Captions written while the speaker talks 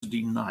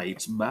Tuesday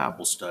night's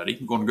Bible study.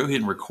 I'm going to go ahead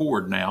and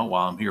record now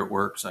while I'm here at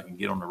work so I can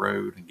get on the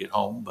road and get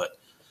home. But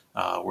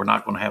we're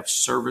not going to have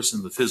service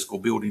in the physical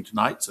building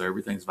tonight, so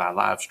everything's by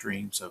live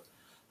stream. So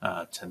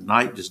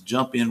tonight, just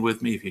jump in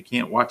with me. If you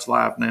can't watch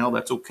live now,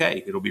 that's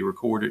okay. It'll be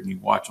recorded and you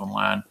can watch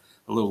online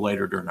a little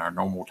later during our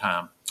normal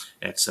time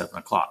at 7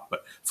 o'clock.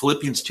 But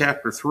Philippians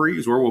chapter 3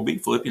 is where we'll be.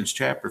 Philippians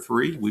chapter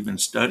 3. We've been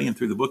studying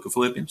through the book of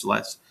Philippians the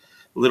last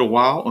little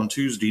while on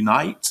Tuesday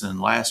nights,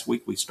 and last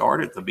week we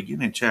started at the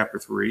beginning of chapter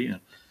 3, and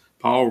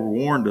Paul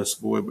warned us,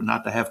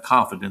 not to have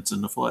confidence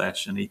in the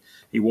flesh, and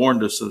he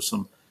warned us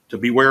of to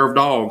beware of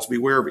dogs,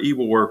 beware of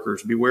evil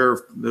workers, beware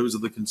of those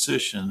of the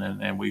concision,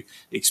 and we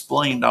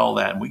explained all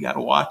that, and we got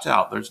to watch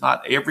out. There's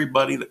not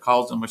everybody that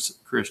calls them a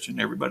Christian,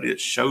 everybody that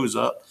shows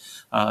up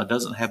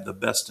doesn't have the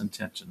best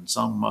intentions.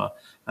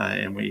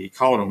 And we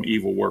called them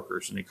evil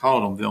workers, and he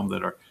called them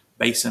that are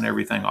basing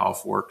everything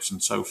off works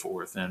and so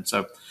forth. And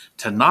so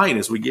tonight,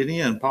 as we get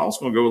in, Paul's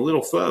going to go a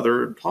little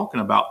further,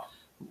 talking about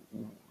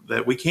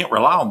that we can't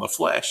rely on the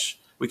flesh.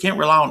 We can't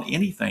rely on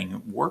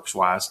anything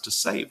works-wise to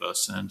save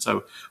us. And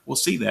so we'll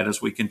see that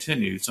as we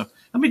continue. So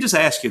let me just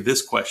ask you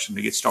this question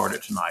to get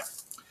started tonight.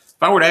 If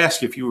I were to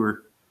ask you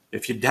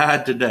if you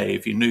died today,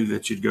 if you knew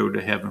that you'd go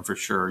to heaven for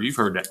sure, you've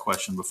heard that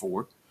question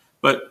before.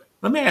 But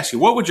let me ask you,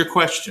 what would your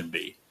question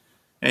be?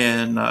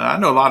 And I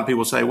know a lot of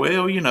people say,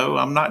 well,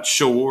 I'm not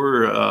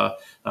sure.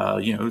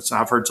 So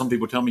I've heard some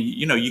people tell me,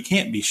 you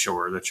can't be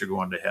sure that you're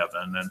going to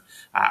heaven. And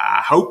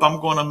I hope I'm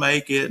going to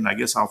make it. And I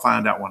guess I'll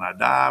find out when I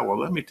die. Well,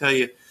 let me tell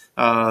you,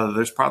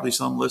 there's probably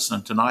some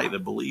listening tonight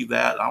that believe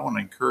that. I want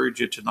to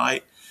encourage you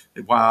tonight,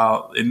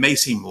 while it may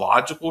seem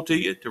logical to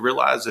you to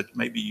realize that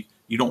maybe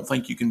you don't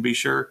think you can be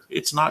sure,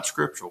 it's not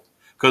scriptural.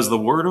 Because the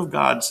word of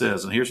God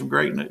says, and here's some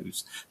great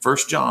news, 1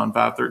 John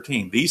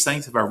 5:13, these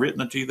things have I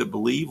written unto you that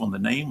believe on the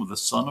name of the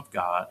Son of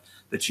God,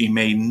 that ye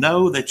may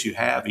know that you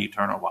have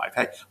eternal life.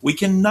 Hey, we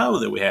can know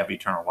that we have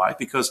eternal life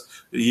because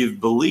you've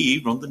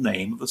believed on the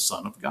name of the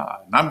Son of God.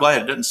 And I'm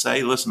glad it doesn't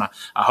say, listen,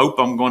 I hope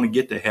I'm going to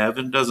get to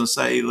heaven. It doesn't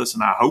say,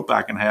 listen, I hope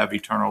I can have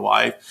eternal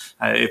life.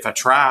 If I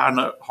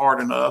try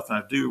hard enough and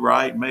I do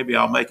right, maybe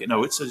I'll make it.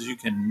 No, it says you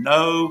can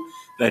know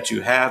that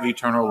you have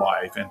eternal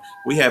life. And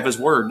we have his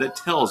word that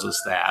tells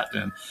us that.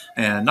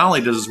 And not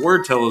only does his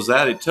word tell us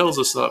that, it tells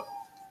us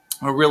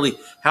really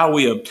how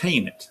we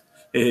obtain it.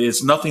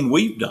 It's nothing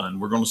we've done.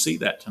 We're going to see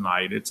that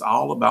tonight. It's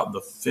all about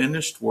the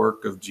finished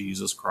work of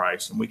Jesus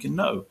Christ. And we can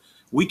know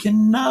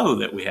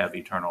that we have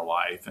eternal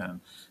life.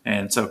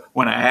 And so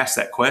when I ask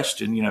that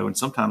question, and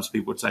sometimes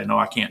people would say, no,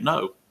 I can't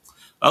know.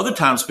 Other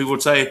times people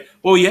would say,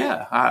 well,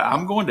 yeah,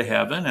 I'm going to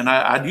heaven. And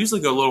I'd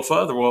usually go a little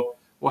further. Well,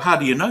 how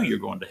do you know you're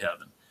going to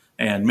heaven?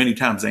 And many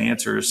times the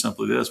answer is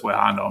simply this: well,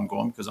 I know I'm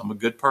going because I'm a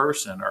good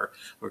person, or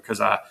because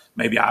I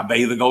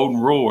obey the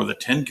golden rule or the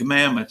 10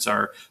 commandments,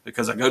 or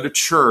because I go to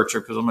church,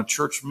 or because I'm a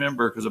church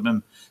member, because I've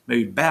been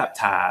maybe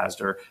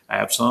baptized, or I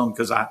have some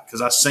because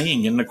I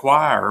sing in the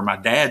choir, or my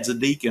dad's a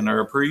deacon or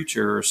a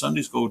preacher or a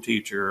Sunday school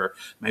teacher, or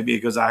maybe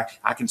because I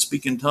can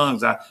speak in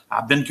tongues.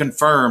 I've been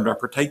confirmed, I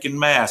partake in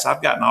mass.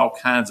 I've gotten all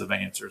kinds of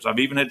answers. I've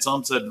even had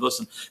some said,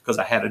 listen, because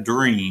I had a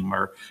dream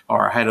or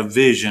I had a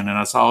vision and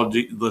I saw,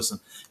 listen,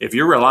 if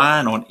you're relying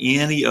on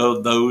any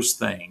of those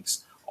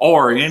things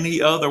or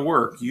any other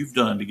work you've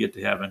done to get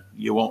to heaven,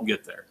 you won't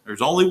get there.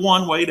 There's only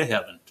one way to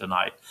heaven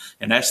tonight,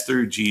 and that's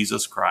through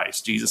Jesus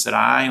Christ. Jesus said,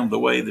 I am the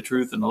way, the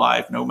truth, and the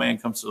life. No man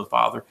comes to the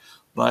Father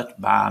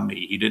but by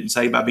me. He didn't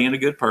say by being a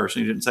good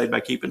person. He didn't say by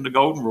keeping the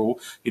golden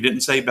rule. He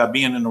didn't say by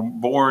being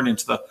born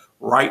into the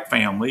right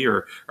family,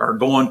 or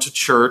going to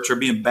church, or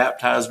being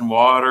baptized in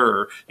water,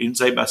 or he didn't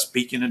say by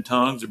speaking in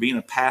tongues, or being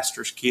a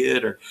pastor's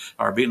kid,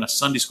 or being a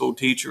Sunday school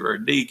teacher, or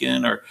a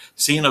deacon, or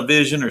seeing a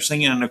vision, or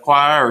singing in a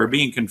choir, or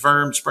being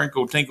confirmed,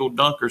 sprinkled, tinkled,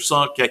 dunked, or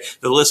sunk.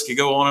 The list could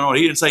go on and on.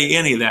 He didn't say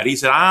any of that. He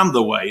said, I'm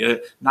the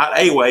way, not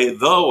a way,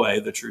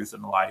 the truth,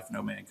 and the life.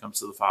 No man comes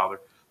to the Father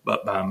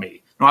but by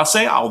me. Now, I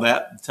say all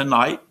that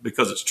tonight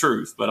because it's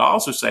truth, but I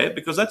also say it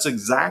because that's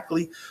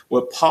exactly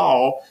what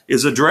Paul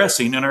is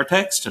addressing in our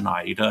text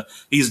tonight.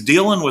 He's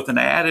dealing with an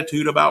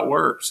attitude about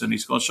works, and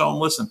he's going to show them,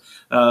 listen,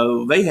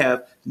 they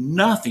have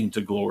nothing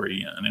to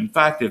glory in. In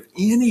fact, if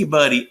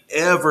anybody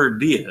ever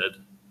did,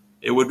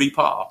 it would be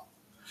Paul.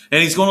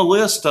 And he's going to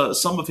list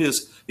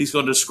he's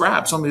going to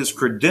describe some of his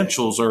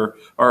credentials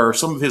or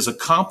some of his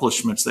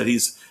accomplishments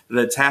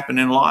that's happened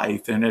in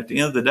life. And at the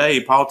end of the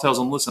day, Paul tells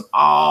them, listen,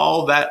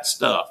 all that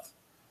stuff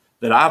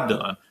that I've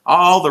done,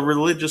 all the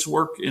religious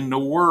works in the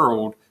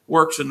world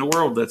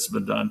that's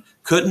been done,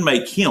 couldn't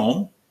make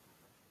him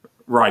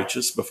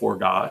righteous before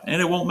God,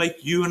 and it won't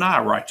make you and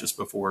I righteous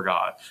before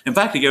God. In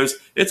fact, he goes,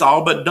 it's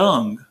all but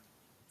dung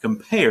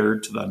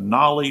compared to the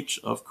knowledge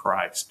of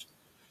Christ.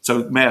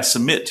 So may I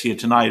submit to you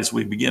tonight as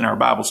we begin our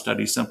Bible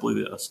study simply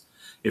this: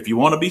 if you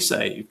want to be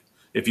saved,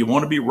 if you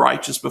want to be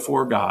righteous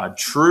before God,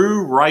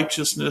 true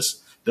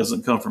righteousness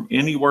doesn't come from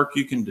any work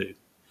you can do.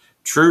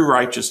 True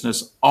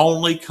righteousness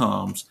only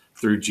comes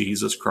through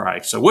Jesus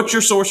Christ. So what's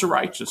your source of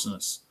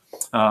righteousness?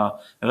 And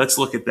let's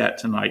look at that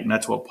tonight, and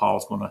that's what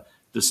Paul's going to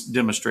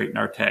demonstrate in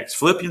our text.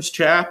 Philippians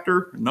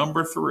chapter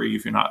number 3,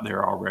 if you're not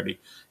there already.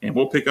 And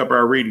we'll pick up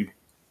our reading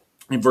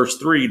in verse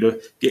 3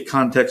 to get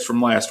context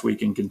from last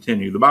week and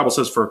continue. The Bible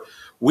says, "For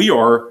we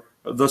are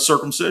the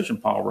circumcision,"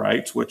 Paul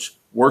writes, "which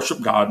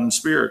worship God in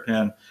spirit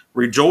and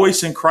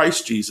rejoice in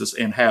Christ Jesus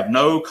and have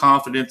no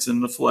confidence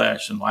in the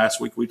flesh." And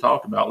last week we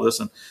talked about,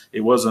 listen,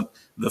 it wasn't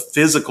the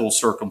physical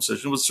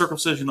circumcision. It was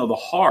circumcision of the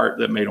heart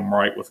that made them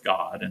right with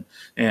God.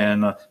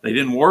 And they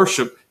didn't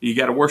worship. You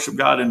got to worship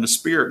God in the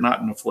spirit,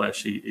 not in the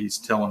flesh, he's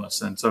telling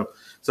us. And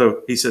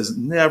so he says,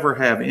 never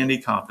have any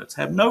confidence.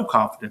 Have no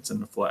confidence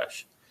in the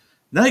flesh.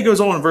 Now he goes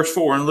on in verse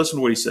 4 and listen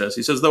to what he says.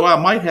 He says, though I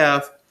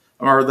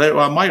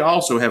might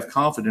also have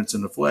confidence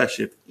in the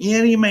flesh, if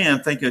any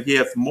man thinketh he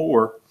hath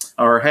more,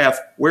 or hath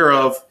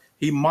whereof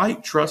he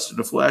might trust in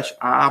the flesh,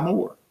 I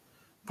more.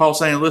 Paul's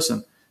saying,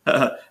 listen,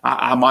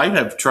 I might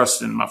have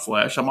trusted in my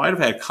flesh. I might have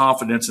had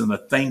confidence in the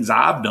things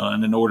I've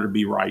done in order to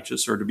be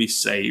righteous or to be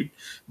saved.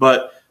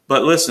 But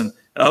listen,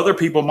 other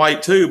people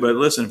might too. But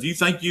listen, if you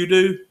think you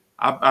do,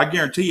 I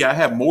guarantee you I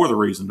have more the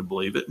reason to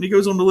believe it. And he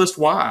goes on to list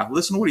why.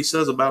 Listen to what he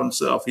says about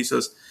himself. He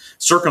says,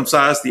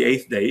 circumcised the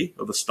 8th day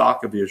of the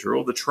stock of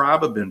Israel, the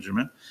tribe of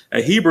Benjamin,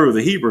 a Hebrew of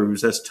the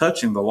Hebrews, as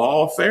touching the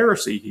law, of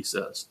Pharisee, he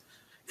says.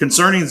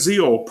 Concerning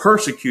zeal,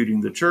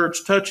 persecuting the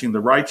church, touching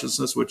the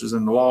righteousness which is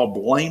in the law,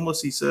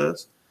 blameless, he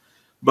says.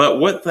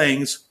 But what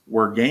things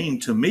were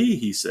gained to me,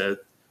 he said,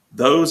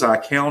 those I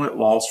counted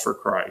loss for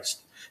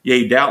Christ.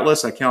 Yea,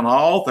 doubtless I count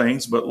all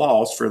things but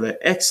loss for the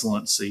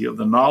excellency of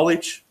the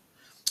knowledge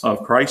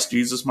of Christ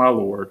Jesus my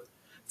Lord,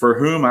 for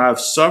whom I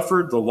have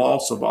suffered the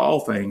loss of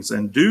all things,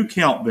 and do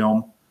count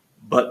them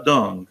but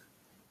dung,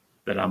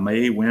 that I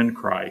may win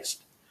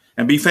Christ,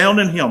 and be found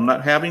in him,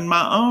 not having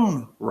my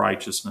own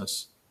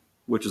righteousness,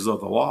 which is of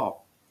the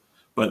law,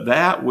 but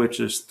that which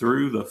is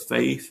through the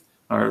faith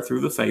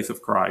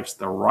of Christ,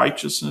 the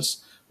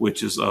righteousness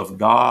which is of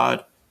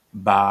God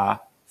by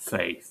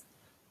faith.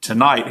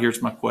 Tonight,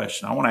 here's my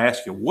question. I want to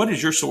ask you, what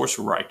is your source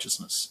of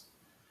righteousness?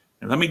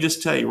 And let me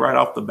just tell you right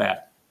off the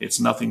bat, it's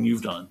nothing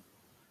you've done.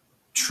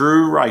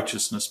 True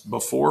righteousness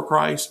before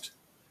Christ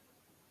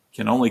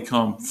can only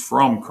come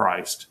from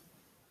Christ.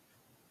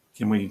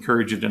 Can we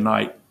encourage you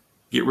tonight?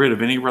 Get rid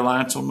of any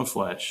reliance on the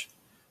flesh,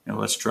 and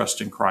let's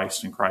trust in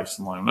Christ and Christ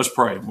alone. Let's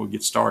pray and we'll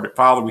get started.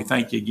 Father, we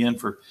thank you again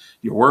for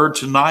your word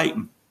tonight.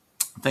 And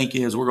thank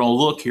you as we're going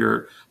to look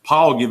here,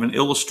 Paul gave an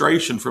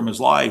illustration from his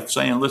life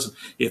saying, listen,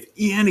 if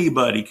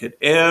anybody could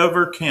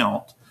ever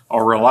count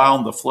or rely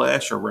on the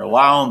flesh or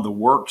rely on the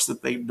works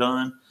that they've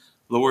done,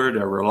 Lord,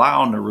 or rely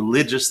on the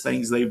religious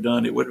things they've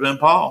done, it would have been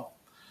Paul.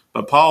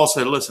 But Paul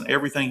said, listen,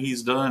 everything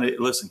he's done,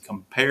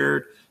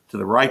 compared to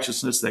the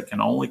righteousness that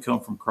can only come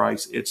from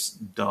Christ, it's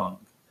dung.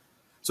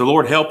 So,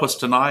 Lord, help us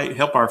tonight.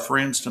 Help our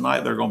friends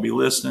tonight. They're going to be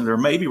listening. They're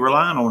maybe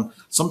relying on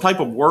some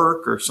type of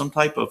work or some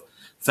type of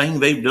thing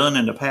they've done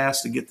in the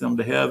past to get them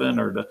to heaven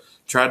or to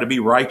try to be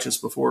righteous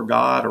before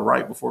God or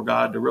right before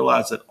God, to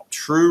realize that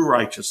true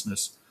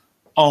righteousness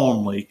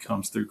only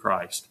comes through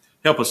Christ.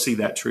 Help us see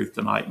that truth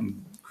tonight.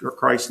 In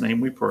Christ's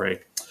name we pray.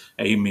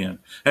 Amen.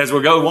 As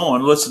we go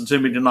on, listen to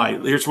me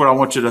tonight. Here's what I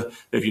want you to,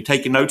 if you're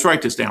taking notes,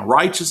 write this down.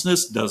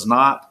 Righteousness does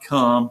not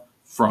come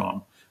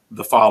from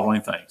the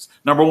following things.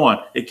 Number one,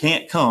 it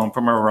can't come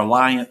from a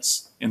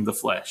reliance in the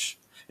flesh.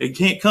 It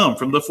can't come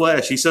from the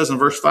flesh. He says in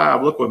verse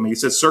 5, look with me. He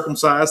says,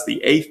 circumcised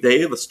the 8th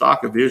day of the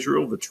stock of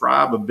Israel, the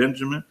tribe of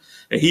Benjamin,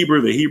 a Hebrew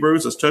of the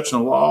Hebrews, as touching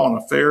the law, and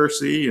a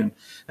Pharisee. And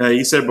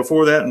he said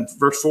before that in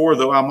verse 4,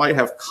 though I might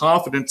have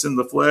confidence in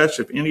the flesh,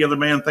 if any other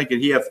man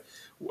thinketh he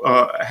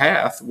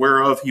hath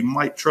whereof he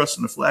might trust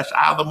in the flesh,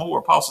 I the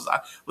more. Paul says,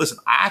 listen,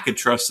 I could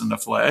trust in the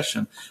flesh,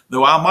 and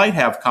though I might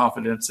have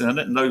confidence in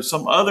it, and though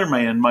some other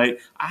man might,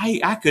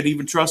 I could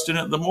even trust in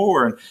it the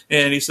more.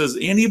 And he says,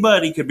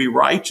 anybody could be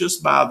righteous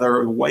by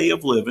their way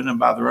of living and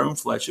by their own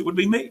flesh, it would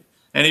be me.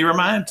 And he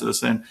reminds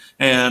us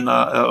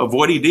of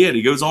what he did.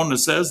 He goes on and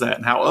says that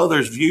and how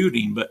others viewed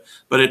him.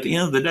 But at the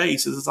end of the day, he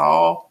says it's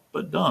all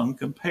but dung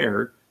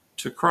compared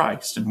to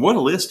Christ. And what a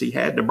list he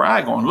had to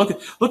brag on. Look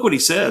what he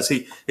says.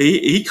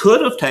 He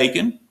could have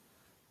taken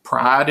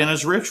pride in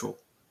his ritual,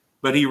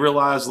 but he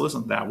realized,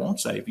 listen, that won't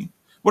save him.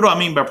 What do I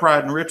mean by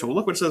pride and ritual?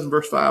 Look what it says in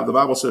verse 5. The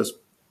Bible says,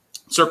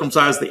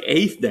 circumcised the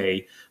 8th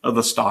day of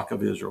the stock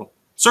of Israel.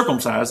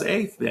 Circumcised the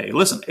 8th day.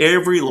 Listen,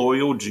 every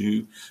loyal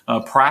Jew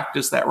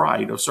practiced that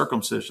rite of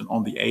circumcision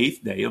on the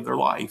 8th day of their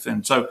life.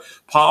 And so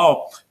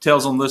Paul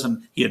tells them,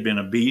 listen, he had been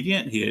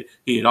obedient. He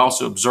had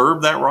also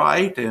observed that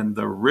rite and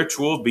the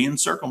ritual of being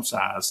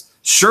circumcised.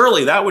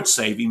 Surely that would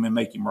save him and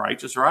make him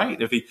righteous,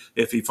 right?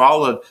 If he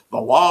followed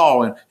the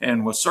law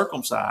and was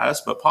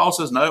circumcised. But Paul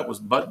says, no, it was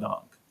but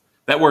dung.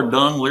 That word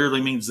dung literally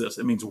means this.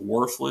 It means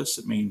worthless.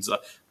 It means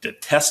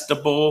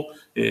detestable.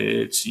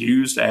 It's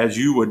used, as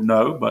you would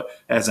know, but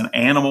as an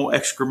animal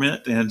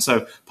excrement. And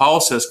so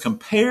Paul says,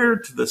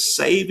 compared to the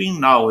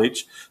saving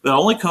knowledge that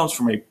only comes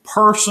from a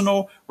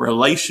personal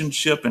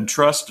relationship and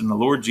trust in the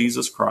Lord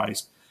Jesus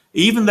Christ,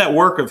 even that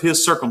work of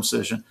his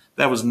circumcision,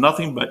 that was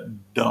nothing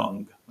but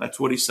dung. That's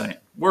what he's saying.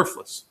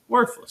 Worthless,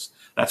 worthless.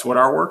 That's what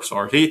our works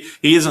are. He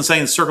isn't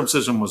saying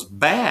circumcision was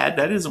bad.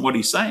 That isn't what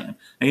he's saying.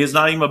 And it's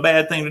not even a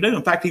bad thing to do.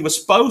 In fact, he was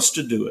supposed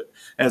to do it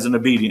as an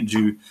obedient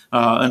Jew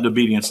in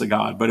obedience to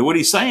God. But what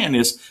he's saying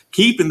is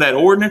keeping that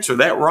ordinance or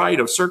that rite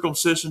of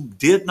circumcision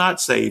did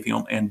not save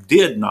him and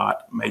did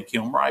not make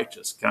him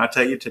righteous. Can I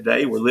tell you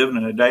today, we're living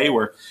in a day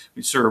where,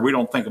 sure, we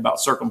don't think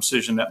about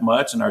circumcision that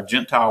much in our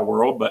Gentile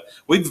world, but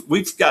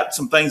we've got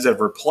some things that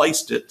have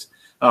replaced it.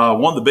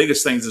 One of the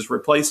biggest things that's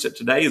replaced it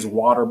today is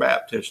water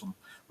baptism.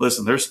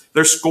 Listen,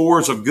 there's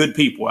scores of good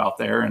people out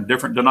there and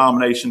different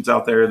denominations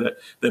out there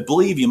that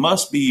believe you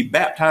must be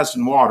baptized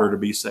in water to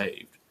be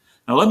saved.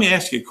 Now, let me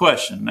ask you a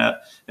question.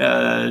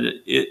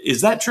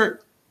 Is that true?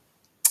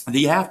 Do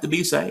you have to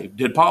be saved?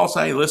 Did Paul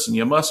say, listen,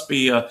 you must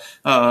be,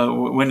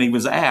 when he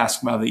was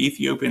asked by the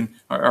Ethiopian,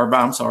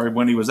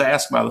 when he was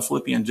asked by the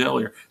Philippian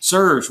jailer,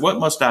 sirs, what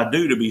must I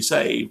do to be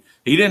saved?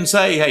 He didn't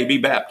say, hey, be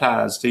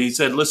baptized. He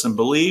said, listen,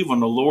 believe on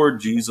the Lord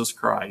Jesus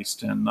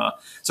Christ. And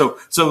so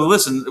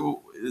listen,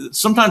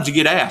 sometimes you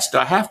get asked, do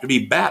I have to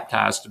be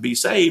baptized to be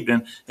saved?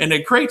 And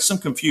it creates some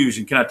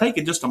confusion. Can I take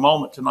it just a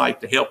moment tonight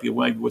to help you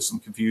with some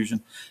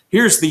confusion?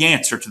 Here's the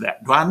answer to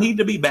that. Do I need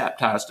to be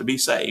baptized to be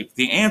saved?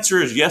 The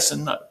answer is yes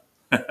and no.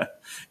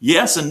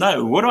 Yes and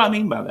no. What do I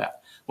mean by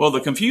that? Well, the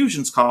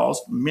confusion's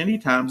caused many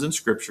times in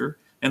Scripture,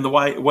 and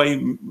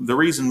the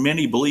reason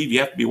many believe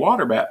you have to be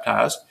water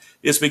baptized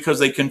is because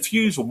they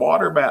confuse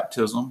water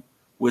baptism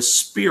with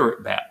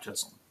spirit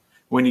baptism.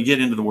 When you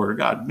get into the Word of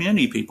God,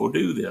 many people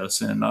do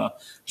this, and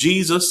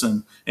Jesus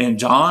and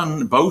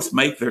John both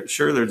make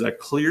sure there's a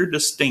clear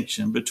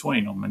distinction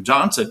between them. And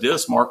John said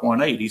this, Mark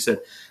 1:8. He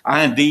said,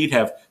 I indeed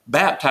have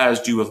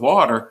baptized you with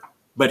water,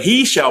 but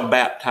he shall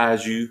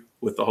baptize you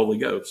with the Holy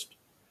Ghost.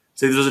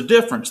 See, there's a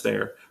difference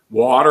there.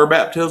 Water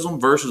baptism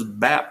versus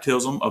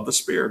baptism of the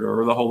Spirit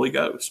or the Holy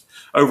Ghost.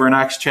 Over in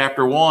Acts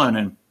chapter 1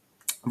 and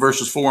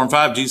verses 4 and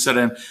 5, Jesus said,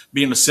 and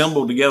being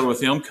assembled together with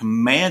them,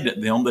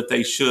 commanded them that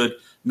they should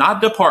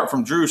not depart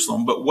from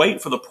Jerusalem, but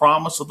wait for the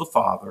promise of the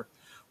Father,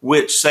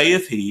 which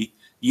saith he,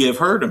 ye have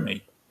heard of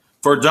me.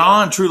 For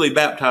John truly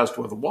baptized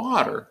with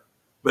water,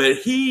 but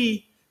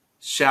he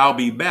shall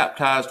be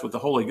baptized with the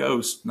Holy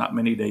Ghost not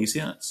many days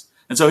hence.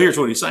 And so here's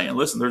what he's saying.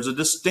 Listen, there's a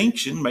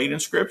distinction made in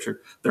Scripture.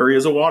 There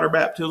is a water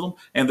baptism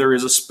and there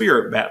is a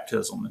spirit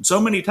baptism. And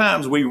so many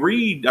times we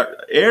read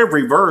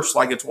every verse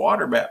like it's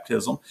water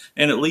baptism,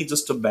 and it leads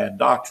us to bad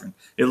doctrine.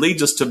 It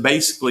leads us to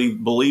basically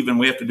believing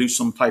we have to do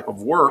some type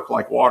of work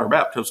like water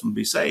baptism to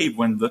be saved,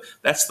 when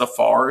that's the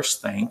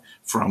farthest thing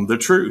from the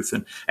truth.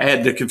 And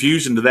add the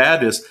confusion to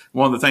that is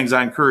one of the things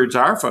I encourage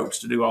our folks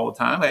to do all the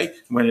time. Hey,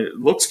 when it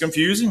looks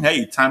confusing,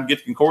 hey, time to get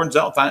the concordance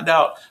out, find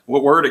out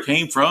what word it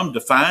came from,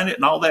 define it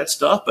and all that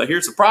stuff. But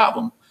here's the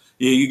problem.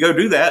 You go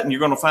do that and you're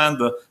going to find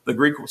the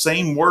Greek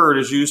same word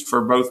is used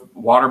for both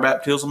water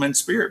baptism and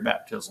spirit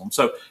baptism.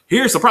 So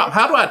here's the problem.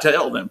 How do I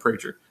tell them,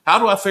 preacher? How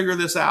do I figure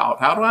this out?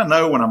 How do I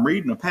know when I'm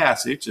reading a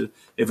passage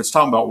if it's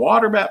talking about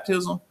water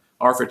baptism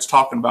or if it's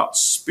talking about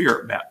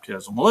spirit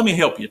baptism? Well, let me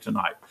help you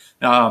tonight.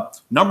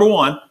 Number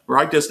one,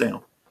 write this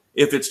down.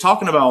 If it's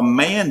talking about a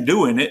man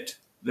doing it,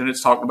 then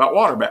it's talking about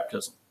water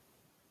baptism.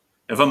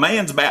 If a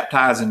man's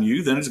baptizing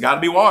you, then it's got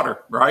to be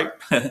water, right?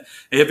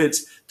 If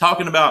it's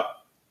talking about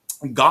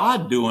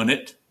God doing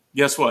it,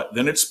 guess what?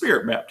 Then it's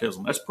spirit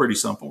baptism. That's pretty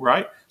simple,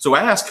 right? So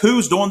ask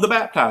who's doing the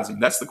baptizing.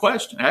 That's the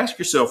question. Ask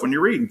yourself when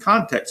you're reading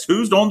context,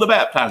 who's doing the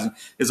baptizing?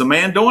 Is a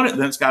man doing it?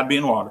 Then it's got to be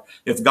in water.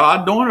 If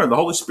God doing it or the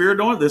Holy Spirit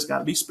doing it, then it's got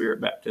to be spirit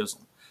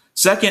baptism.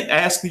 Second,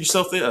 ask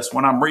yourself this.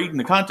 When I'm reading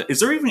the context, is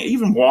there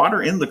even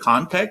water in the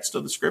context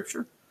of the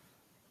Scripture?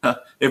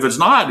 If it's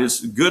not,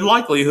 it's good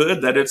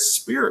likelihood that it's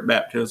spirit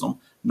baptism,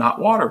 not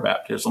water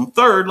baptism.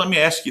 Third, let me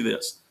ask you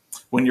this.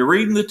 When you're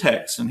reading the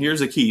text, and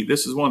here's the key,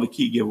 this is one of the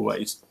key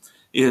giveaways,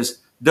 is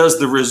does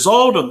the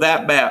result of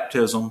that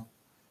baptism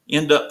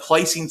end up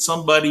placing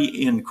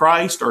somebody in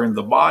Christ or in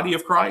the body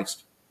of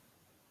Christ?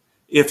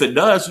 If it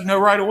does, you know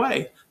right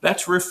away,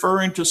 that's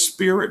referring to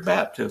spirit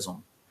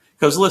baptism.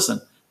 Because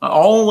listen,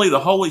 only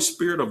the Holy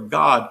Spirit of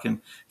God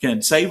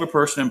can save a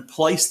person and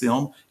place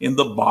them in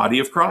the body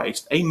of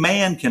Christ. A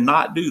man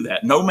cannot do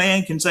that. No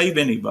man can save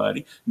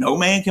anybody. No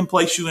man can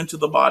place you into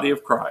the body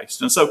of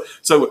Christ. And so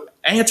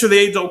answer the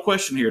age-old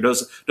question here.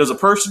 Does a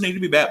person need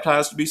to be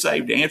baptized to be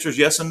saved? The answer is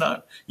yes and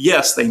no.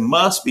 Yes, they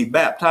must be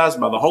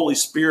baptized by the Holy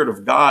Spirit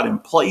of God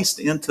and placed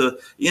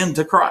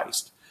into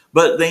Christ.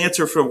 But the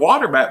answer for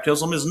water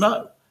baptism is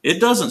no. It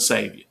doesn't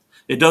save you.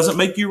 It doesn't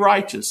make you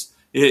righteous.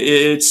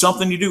 It's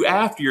something you do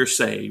after you're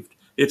saved.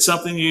 It's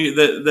something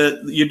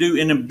that you do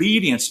in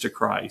obedience to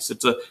Christ.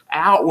 It's an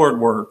outward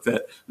work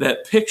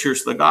that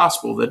pictures the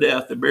gospel, the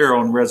death, the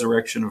burial, and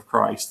resurrection of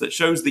Christ, that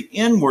shows the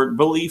inward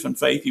belief and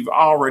faith you've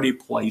already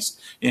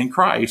placed in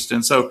Christ.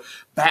 And so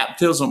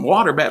baptism,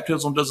 water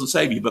baptism doesn't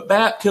save you, but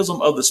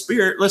baptism of the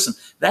Spirit, listen,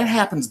 that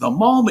happens the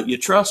moment you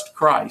trust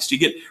Christ. You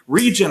get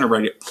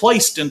regenerated,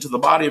 placed into the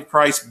body of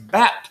Christ,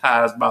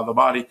 baptized by the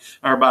body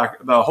or by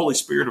the Holy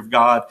Spirit of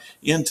God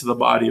into the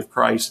body of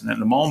Christ. And at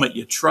the moment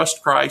you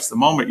trust Christ, the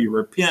moment you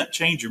repent,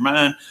 change your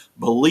mind,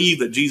 believe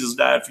that Jesus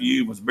died for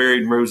you, was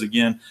buried and rose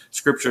again,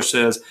 Scripture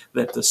says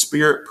that the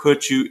Spirit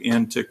puts you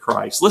into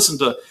Christ. Listen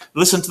to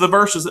the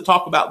verses that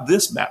talk about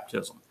this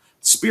baptism.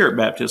 Spirit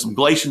baptism,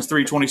 Galatians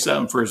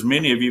 3:27, for as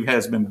many of you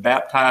has been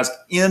baptized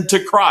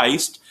into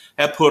Christ,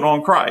 have put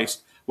on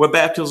Christ. What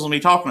baptism are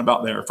we talking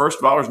about there? First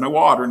of all, there's no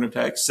water in the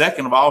text.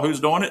 Second of all, who's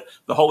doing it?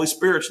 The Holy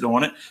Spirit's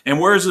doing it. And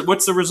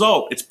what's the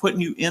result? It's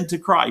putting you into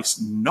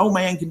Christ. No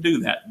man can do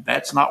that.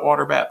 That's not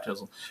water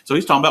baptism. So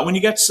he's talking about when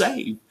you get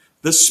saved.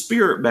 The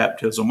Spirit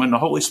baptism, when the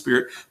Holy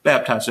Spirit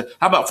baptizes you.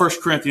 How about 1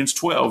 Corinthians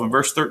 12 and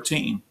verse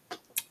 13?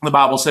 The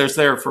Bible says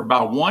there, for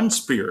by one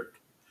Spirit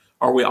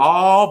are we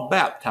all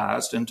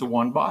baptized into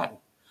one body,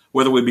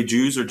 whether we be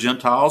Jews or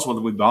Gentiles, whether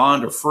we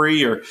bond or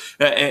free,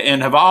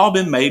 and have all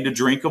been made to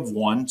drink of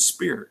one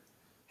Spirit.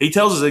 He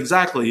tells us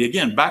exactly,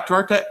 again, back to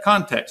our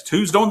context,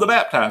 who's doing the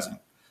baptizing?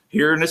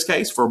 Here in this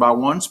case, for by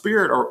one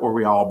Spirit are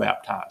we all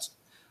baptized.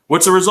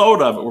 What's the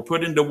result of it? We're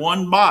put into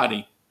one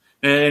body.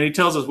 And he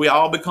tells us we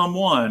all become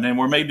one and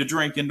we're made to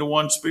drink into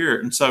one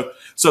Spirit. And so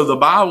the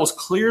Bible is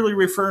clearly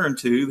referring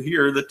to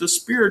here that the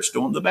Spirit's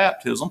doing the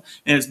baptism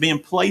and it's being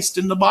placed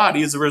in the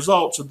body as a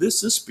result. So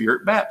this is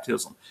Spirit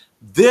baptism.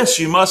 This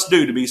you must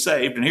do to be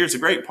saved. And here's the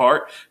great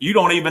part. You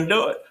don't even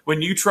do it.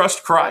 When you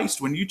trust Christ,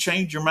 when you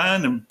change your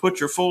mind and put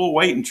your full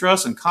weight and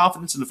trust and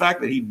confidence in the fact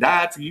that he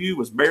died for you,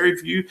 was buried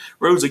for you,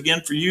 rose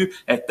again for you,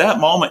 at that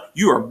moment,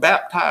 you are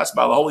baptized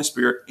by the Holy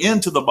Spirit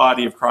into the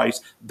body of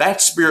Christ.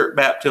 That's Spirit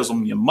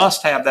baptism. You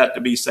must have that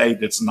to be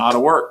saved. It's not a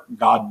work.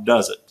 God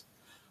does it.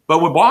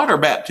 But with water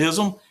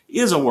baptism,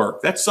 is a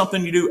work. That's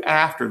something you do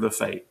after the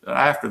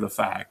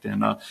fact.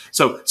 And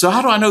so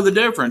how do I know the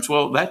difference?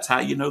 Well, that's how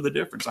you know the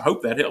difference. I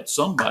hope that helps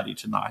somebody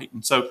tonight.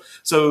 And so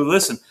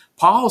listen,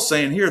 Paul's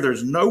saying here,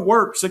 there's no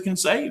works that can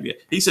save you.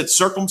 He said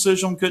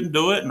circumcision couldn't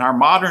do it. And our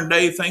modern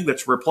day thing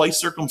that's replaced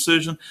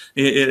circumcision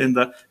in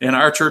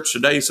our church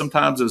today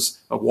sometimes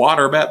is a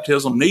water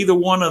baptism. Neither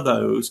one of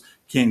those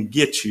can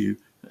get you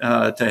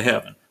to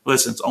heaven.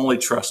 Listen, it's only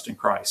trust in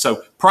Christ.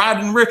 So pride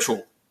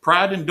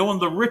in doing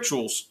the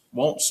rituals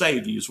won't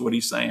save you is what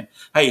he's saying.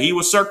 Hey, he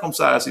was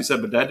circumcised, he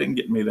said, but that didn't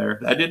get me there.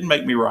 That didn't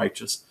make me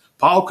righteous.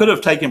 Paul could have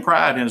taken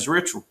pride in his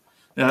rituals,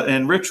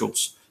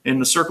 in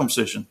the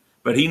circumcision,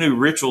 but he knew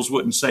rituals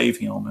wouldn't save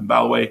him. And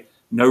by the way,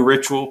 no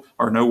ritual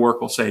or no work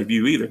will save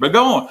you either. But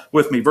go on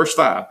with me, verse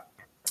 5.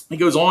 He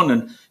goes on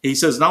and he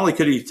says, not only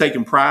could he have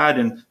taken pride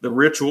in the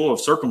ritual of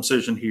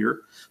circumcision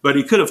here, but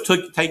he could have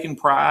taken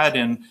pride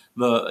in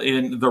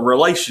the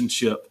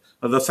relationship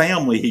of the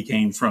family he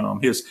came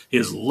from, his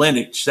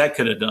lineage. That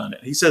could have done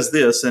it. He says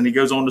this, and he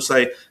goes on to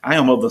say, I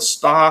am of the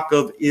stock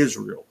of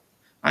Israel.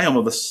 I am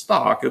of the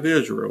stock of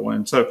Israel.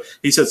 And so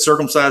he said,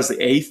 circumcised the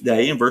 8th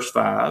day in verse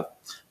 5,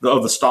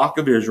 of the stock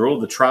of Israel,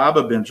 the tribe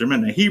of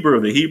Benjamin, the Hebrew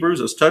of the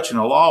Hebrews, as touching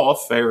the law of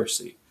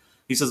Pharisee.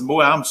 He says,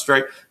 boy, I'm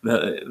straight.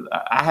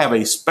 I have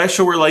a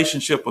special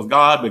relationship with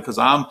God because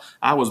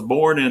I was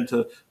born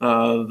into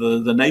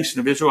the nation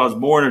of Israel. I was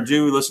born a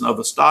Jew, listen, of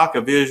the stock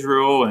of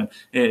Israel,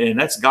 and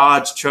that's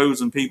God's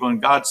chosen people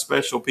and God's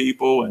special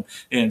people.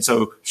 And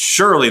so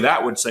surely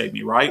that would save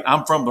me, right?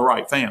 I'm from the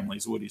right family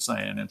is what he's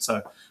saying. And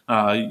so,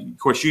 of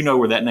course, you know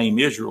where that name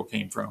Israel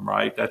came from,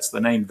 right? That's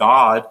the name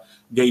God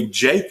gave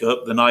Jacob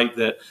the night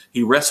that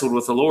he wrestled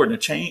with the Lord.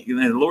 And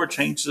the Lord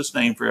changed his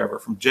name forever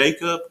from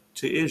Jacob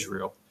to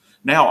Israel.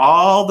 Now,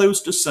 all those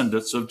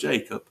descendants of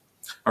Jacob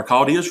are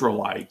called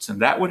Israelites,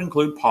 and that would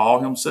include Paul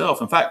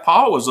himself. In fact,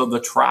 Paul was of the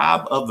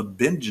tribe of the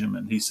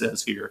Benjamin, he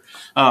says here.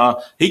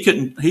 He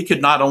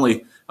could not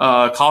only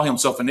call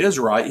himself an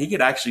Israelite, he could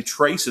actually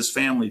trace his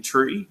family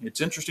tree.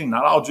 It's interesting,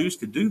 not all Jews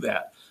could do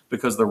that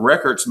because the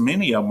records,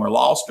 many of them were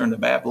lost during the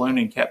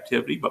Babylonian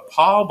captivity, but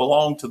Paul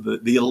belonged to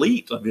the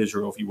elite of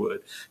Israel, if you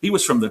would. He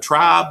was from the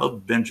tribe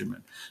of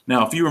Benjamin.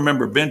 Now, if you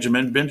remember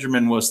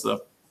Benjamin was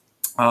the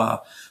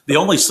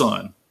only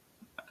son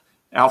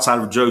outside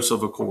of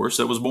Joseph, of course,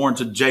 that was born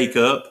to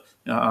Jacob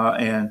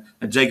and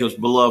Jacob's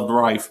beloved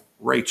wife,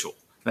 Rachel.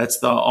 That's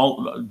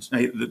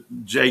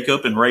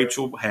Jacob and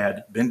Rachel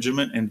had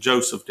Benjamin and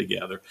Joseph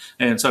together.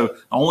 And so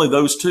only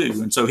those two.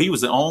 And so he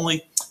was the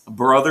only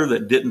brother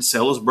that didn't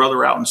sell his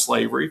brother out in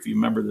slavery, if you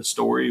remember the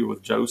story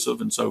with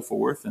Joseph and so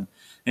forth.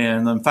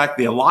 And in fact,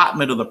 the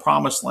allotment of the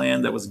promised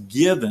land that was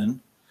given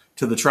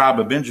to the tribe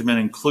of Benjamin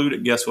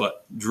included, guess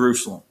what?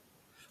 Jerusalem,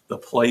 the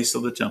place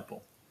of the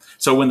temple.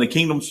 So when the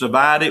kingdoms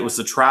divided, it was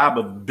the tribe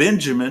of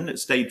Benjamin that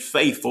stayed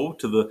faithful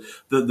to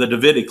the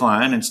Davidic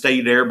line and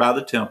stayed there by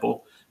the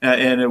temple.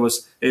 And it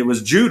was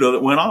Judah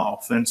that went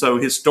off. And so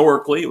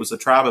historically, it was the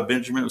tribe of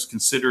Benjamin. It was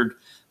considered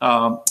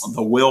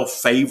the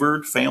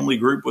well-favored family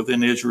group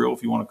within Israel,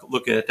 if you want to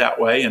look at it that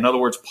way. In other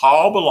words,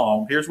 Paul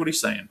belonged, here's what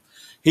he's saying.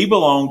 He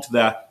belonged to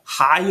the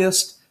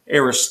highest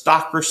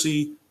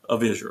aristocracy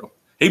of Israel.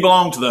 He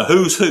belonged to the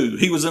who's who.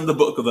 He was in the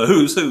book of the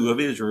who's who of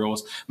Israel,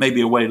 is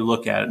maybe a way to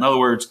look at it. In other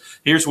words,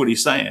 here's what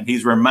he's saying.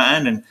 He's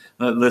reminding,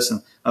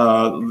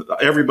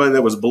 everybody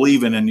that was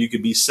believing and you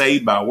could be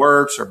saved by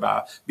works or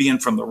by being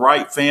from the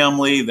right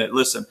family, that,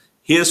 listen,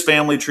 his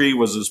family tree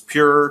was as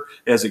pure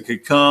as it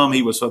could come.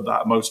 He was of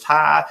the most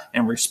high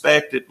and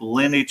respected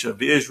lineage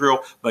of Israel.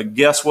 But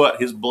guess what?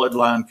 His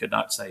bloodline could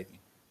not save him.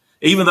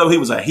 Even though he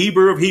was a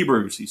Hebrew of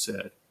Hebrews, he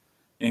said,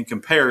 in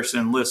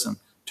comparison, listen,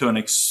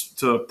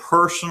 to a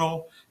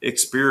personal,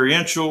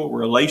 experiential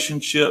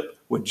relationship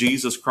with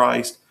Jesus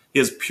Christ,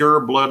 his pure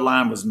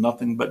bloodline was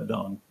nothing but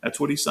dung. That's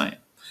what he's saying.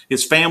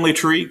 His family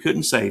tree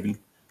couldn't save him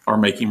or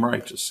make him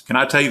righteous. Can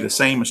I tell you the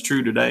same is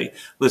true today?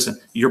 Listen,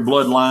 your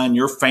bloodline,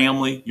 your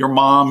family, your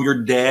mom,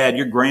 your dad,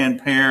 your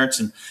grandparents,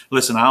 and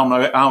listen,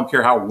 I don't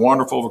care how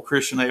wonderful of a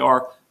Christian they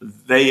are,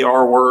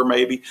 were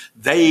maybe,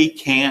 they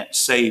can't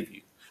save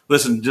you.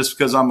 Listen, just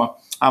because I'm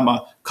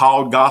a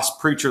called gospel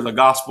preacher of the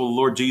gospel of the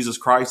Lord Jesus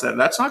Christ,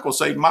 that's not going to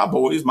save my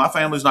boys. My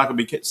family's not going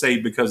to be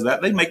saved because of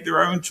that. They make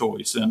their own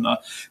choice. And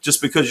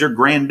just because your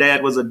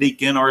granddad was a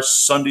deacon or a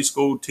Sunday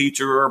school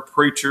teacher or a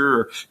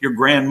preacher, or your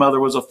grandmother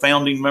was a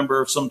founding member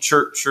of some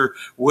church or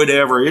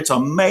whatever, it's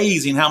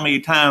amazing how many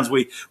times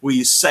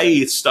we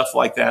say stuff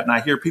like that. And I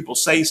hear people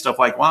say stuff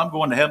like, well, I'm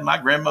going to heaven. My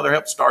grandmother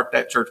helped start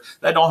that church.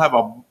 That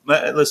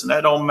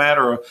don't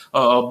matter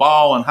a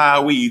ball and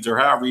high weeds, or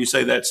however you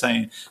say that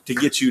saying, to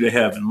get you to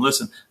heaven.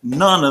 Listen,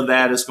 none of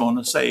that is going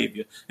to save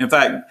you. In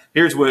fact,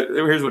 here's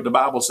what the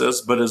Bible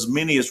says. But as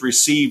many as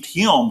received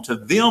him, to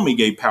them he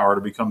gave power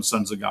to become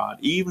sons of God,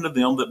 even to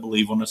them that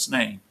believe on his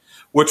name,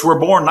 which were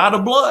born not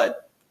of blood,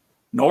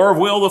 nor of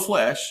will of the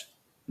flesh,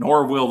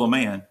 nor of will of the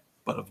man,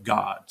 but of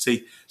God.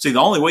 See, the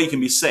only way you can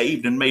be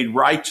saved and made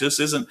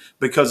righteous isn't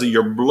because of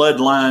your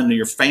bloodline or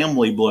your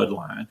family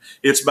bloodline.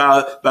 It's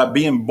by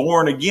being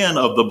born again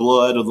of the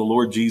blood of the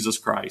Lord Jesus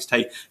Christ.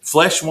 Hey,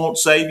 flesh won't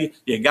save you.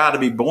 You got to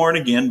be born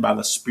again by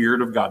the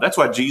Spirit of God. That's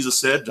why Jesus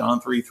said,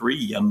 John 3:3,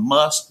 you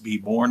must be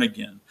born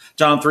again.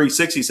 John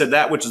 3:6, he said,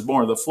 that which is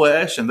born of the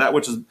flesh and that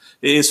which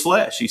is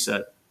flesh, he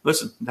said.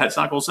 Listen, that's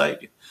not going to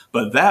save you.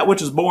 But that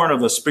which is born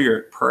of the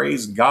Spirit,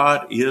 praise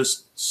God,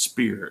 is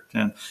Spirit.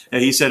 And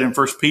he said in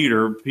 1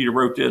 Peter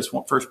wrote this,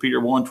 1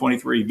 Peter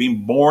 1:23,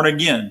 being born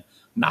again,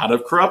 not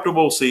of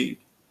corruptible seed,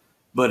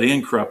 but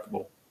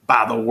incorruptible,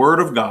 by the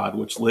word of God,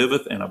 which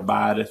liveth and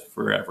abideth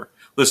forever.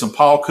 Listen,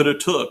 Paul could have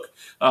took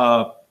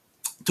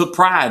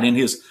pride in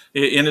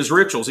his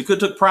rituals. He could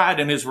have took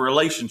pride in his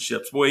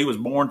relationships. Boy, he was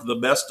born to the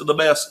best of the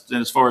best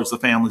as far as the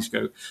families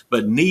go.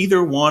 But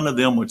neither one of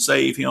them would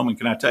save him. And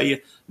can I tell you,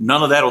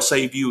 none of that will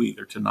save you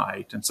either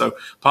tonight. And so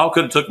Paul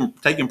could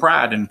have taken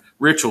pride in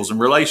rituals and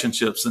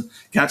relationships. And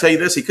can I tell you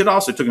this? He could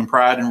also have taken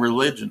pride in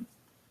religion.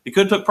 He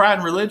could have took pride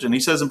in religion. He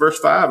says in verse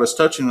 5, as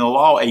touching the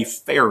law, a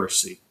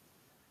Pharisee.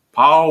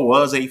 Paul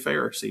was a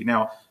Pharisee.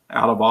 Now,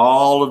 out of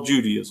all of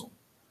Judaism,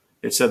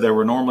 it said there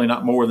were normally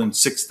not more than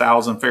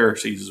 6,000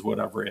 Pharisees is what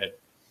I've read.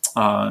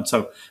 And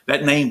so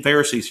that name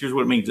Pharisees, here's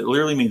what it means. It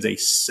literally means a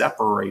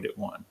separated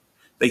one.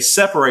 They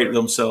separated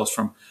themselves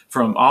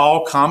from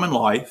all common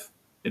life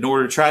in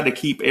order to try to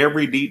keep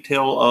every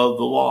detail of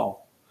the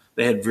law.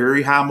 They had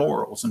very high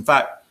morals. In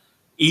fact,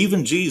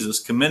 even Jesus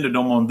commended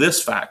them on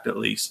this fact, at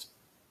least.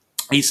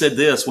 He said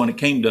this, when it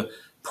came to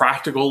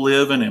practical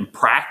living and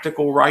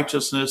practical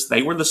righteousness,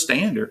 they were the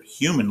standard,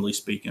 humanly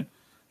speaking.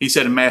 He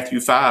said in Matthew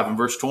 5 and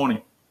verse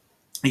 20,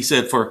 he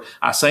said, for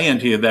I say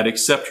unto you that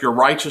except your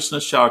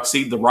righteousness shall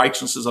exceed the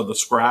righteousness of the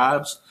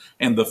scribes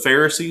and the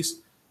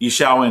Pharisees, you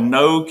shall in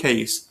no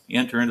case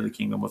enter into the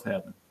kingdom of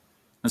heaven.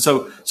 And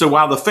so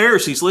while the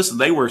Pharisees, listen,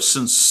 they were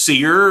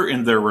sincere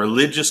in their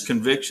religious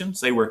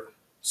convictions, they were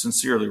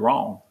sincerely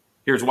wrong.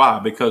 Here's why.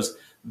 Because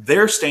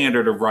their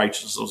standard of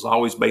righteousness was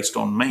always based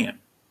on man.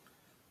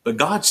 But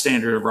God's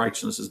standard of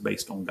righteousness is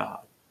based on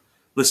God.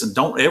 Listen,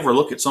 don't ever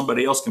look at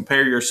somebody else,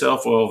 compare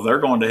yourself. Well, if they're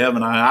going to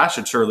heaven, I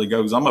should surely go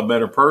because I'm a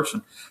better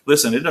person.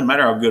 Listen, it doesn't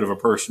matter how good of a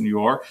person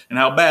you are and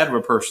how bad of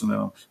a person they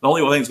are. The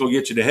only thing that's going to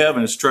get you to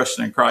heaven is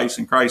trusting in Christ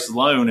and Christ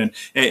alone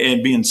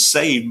and being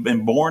saved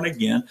and born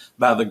again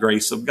by the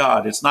grace of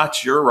God. It's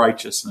not your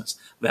righteousness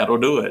that'll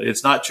do it.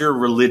 It's not your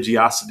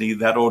religiosity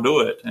that'll do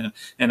it.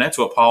 And that's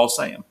what Paul's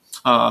saying.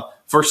 1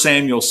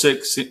 Samuel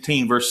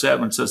 16 verse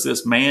 7 says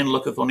this, man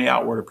looketh on the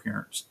outward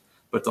appearance,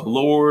 but the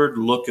Lord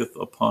looketh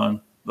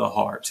upon the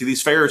heart. See,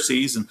 these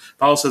Pharisees, and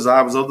Paul says,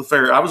 I was a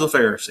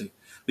Pharisee.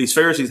 These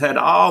Pharisees had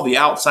all the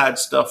outside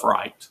stuff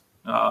right.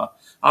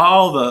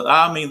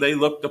 They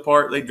looked the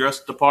part, they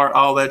dressed the part,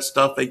 all that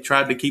stuff. They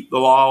tried to keep the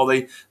law.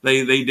 They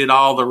did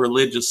all the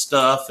religious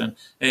stuff.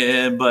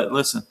 But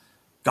listen,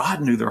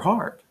 God knew their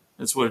heart.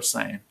 That's what it's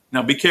saying.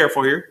 Now be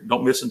careful here.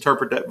 Don't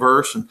misinterpret that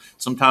verse. And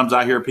sometimes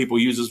I hear people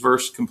use this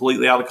verse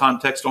completely out of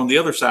context on the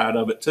other side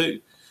of it too.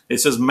 It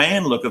says,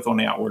 man looketh on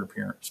the outward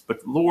appearance,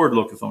 but the Lord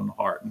looketh on the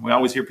heart. And we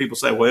always hear people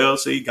say, well,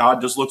 see,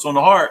 God just looks on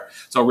the heart.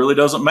 So it really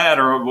doesn't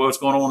matter what's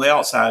going on the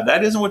outside.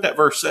 That isn't what that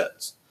verse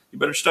says. You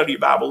better study your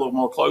Bible a little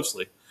more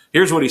closely.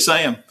 Here's what he's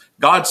saying.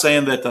 God's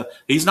saying that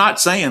he's not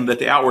saying that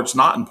the outward's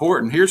not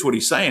important. Here's what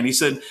he's saying. He's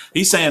saying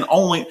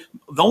the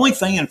only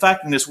thing, in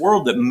fact, in this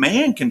world that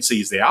man can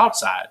see is the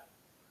outside.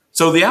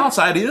 So the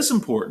outside is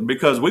important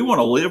because we want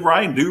to live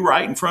right and do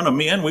right in front of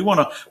men. We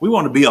want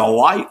to be a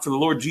light for the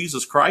Lord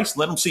Jesus Christ.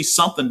 Let them see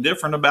something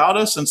different about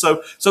us. And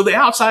so the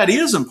outside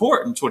is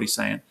important. That's what he's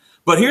saying.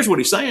 But here's what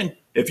he's saying.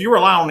 If you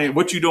rely on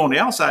what you do on the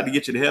outside to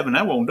get you to heaven,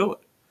 that won't do it.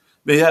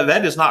 But yeah,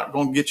 that is not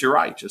going to get you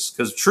righteous,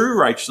 because true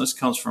righteousness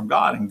comes from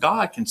God, and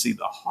God can see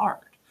the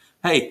heart.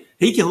 Hey,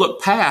 he can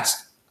look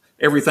past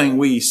everything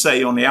we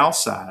say on the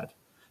outside,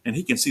 and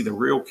he can see the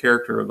real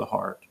character of the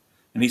heart.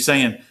 And he's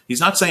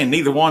not saying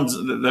neither one's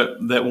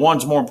that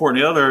one's more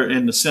important than the other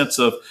in the sense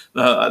of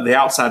the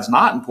outside's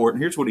not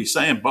important. Here's what he's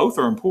saying. Both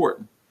are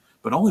important,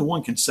 but only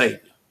one can save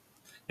you.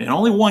 And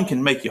only one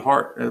can make your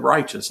heart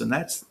righteous. And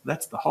that's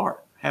the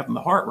heart, having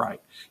the heart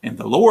right. And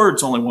the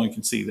Lord's only one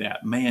can see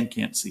that. Man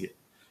can't see it.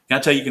 Can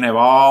I tell you, you can have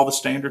all the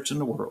standards in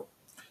the world.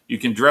 You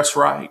can dress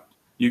right.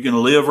 You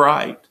can live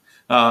right.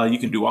 You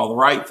can do all the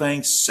right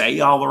things,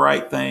 say all the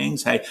right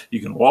things. Hey,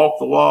 you can walk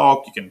the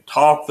walk. You can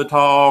talk the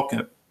talk.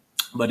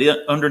 But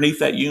underneath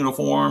that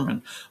uniform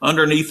and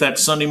underneath that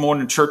Sunday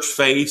morning church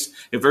face,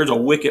 if there's a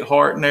wicked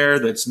heart in there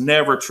that's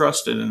never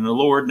trusted in the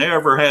Lord,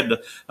 never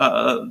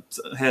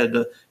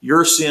had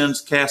your sins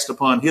cast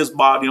upon his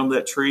body on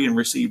that tree and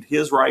received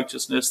his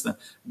righteousness, then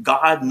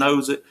God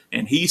knows it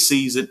and he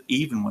sees it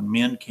even when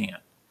men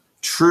can't.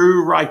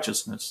 True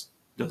righteousness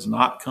does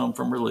not come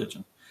from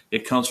religion.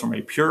 It comes from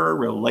a pure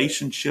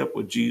relationship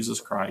with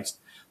Jesus Christ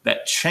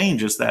that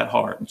changes that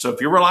heart. And so if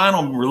you're relying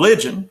on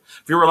religion,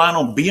 if you're relying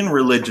on being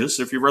religious,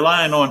 if you're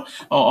relying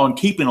on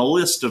keeping a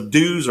list of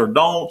do's or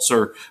don'ts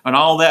and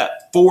all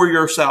that for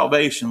your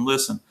salvation,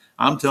 listen,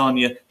 I'm telling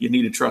you, you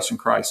need to trust in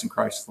Christ and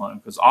Christ alone,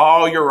 because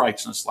all your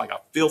righteousness is like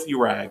a filthy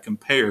rag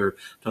compared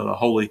to the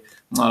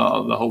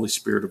Holy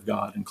Spirit of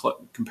God and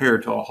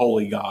compared to a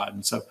holy God.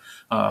 And so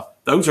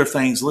those are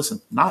things,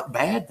 listen, not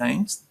bad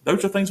things.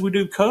 Those are things we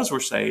do because we're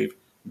saved,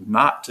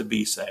 not to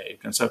be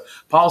saved. And so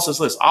Paul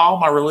says, listen, all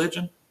my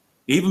religion,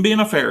 even being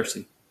a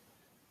Pharisee,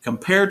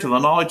 compared to the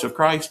knowledge of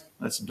Christ,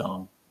 that's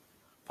dung.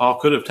 Paul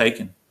could have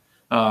taken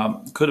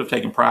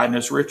pride in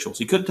his rituals.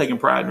 He could have taken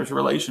pride in his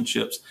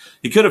relationships.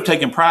 He could have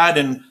taken pride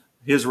in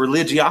his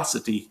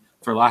religiosity,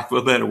 for lack of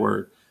a better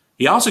word.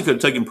 He also could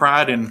have taken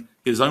pride in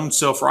his own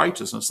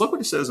self-righteousness. Look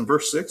what he says in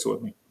verse 6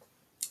 with me.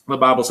 The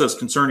Bible says,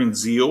 concerning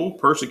zeal,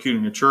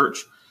 persecuting the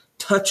church,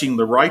 touching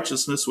the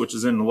righteousness which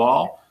is in the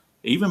law,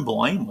 even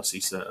blameless,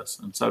 he says.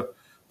 And so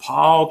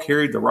Paul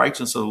carried the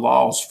righteousness of the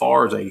law as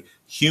far as a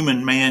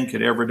human man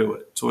could ever do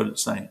it. That's what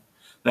it's saying.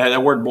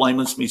 That word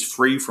blameless means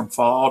free from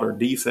fault or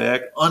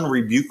defect.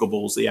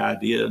 Unrebukable is the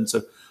idea. And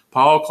so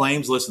Paul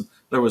claims, listen,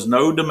 there was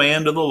no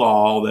demand of the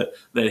law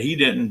that he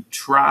didn't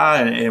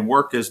try and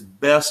work his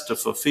best to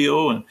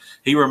fulfill. And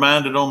he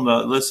reminded them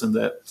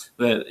that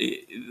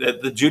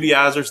the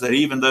Judaizers, that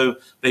even though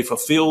they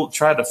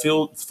tried to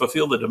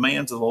fulfill the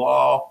demands of the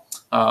law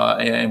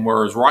and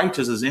were as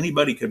righteous as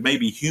anybody could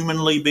maybe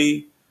humanly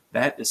be,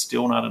 that is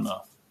still not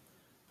enough.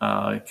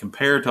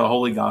 Compared to a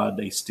holy God,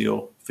 they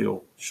still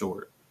feel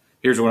short.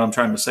 Here's what I'm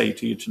trying to say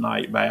to you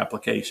tonight by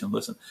application.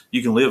 Listen,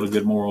 you can live a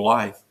good moral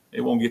life. It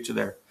won't get you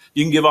there.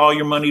 You can give all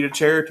your money to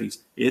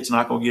charities. It's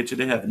not going to get you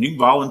to heaven. You can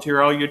volunteer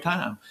all your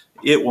time.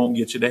 It won't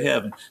get you to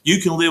heaven.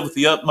 You can live with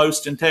the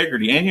utmost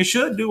integrity, and you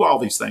should do all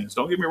these things.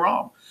 Don't get me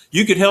wrong.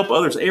 You could help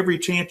others every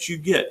chance you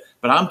get,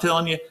 but I'm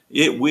telling you,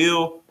 it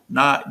will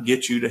not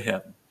get you to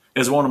heaven.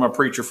 As one of my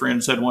preacher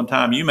friends said one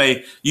time, you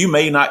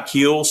may not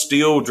kill,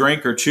 steal,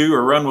 drink, or chew,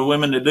 or run with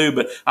women to do,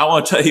 but I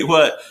want to tell you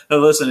what,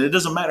 listen, it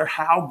doesn't matter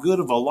how good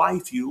of a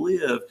life you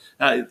live.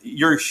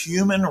 Your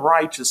human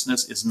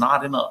righteousness is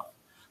not enough.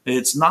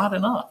 It's not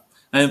enough.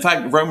 And in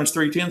fact, Romans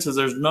 3:10 says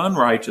there's none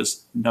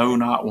righteous, no,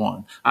 not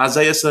one.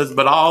 Isaiah says,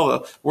 but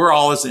we're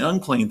all as the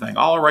unclean thing.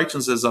 All our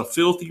righteousness is a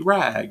filthy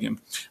rag.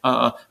 And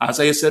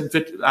Isaiah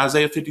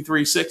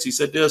 53:6, he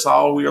said this,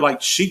 all we are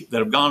like sheep that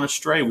have gone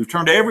astray. We've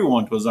turned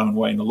everyone to his own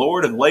way, and the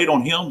Lord hath laid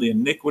on him the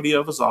iniquity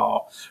of us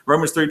all.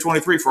 Romans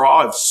 3:23, for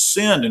all have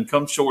sinned and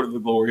come short of the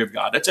glory of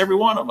God. That's every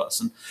one of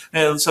us.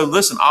 And so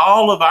listen,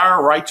 all of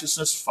our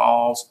righteousness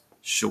falls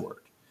short.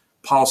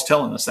 Paul's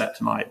telling us that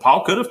tonight.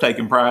 Paul could have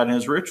taken pride in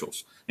his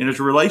rituals, in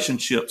his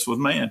relationships with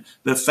man,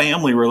 the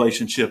family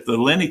relationship, the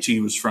lineage he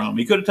was from.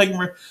 He could have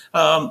taken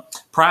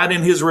pride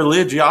in his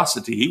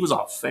religiosity. He was a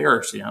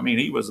Pharisee. I mean,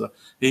 he was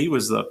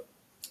the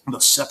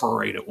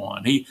separated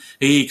one.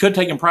 He could have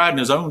taken pride in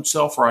his own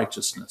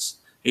self-righteousness.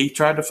 He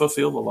tried to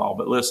fulfill the law.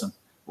 But listen,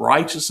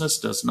 righteousness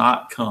does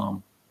not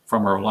come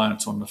from a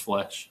reliance on the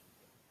flesh.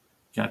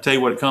 Can I tell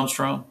you what it comes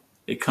from?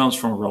 It comes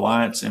from a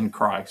reliance in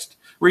Christ.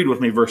 Read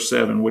with me verse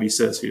 7, what he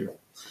says here.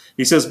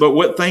 He says, but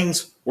what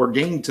things were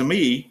gained to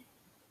me,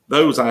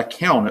 those I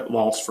count it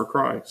loss for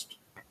Christ.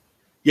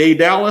 Yea,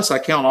 doubtless I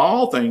count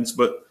all things,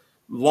 but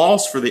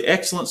loss for the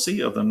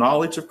excellency of the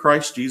knowledge of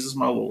Christ Jesus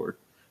my Lord,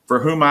 for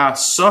whom I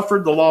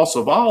suffered the loss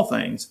of all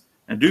things,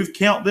 and do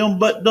count them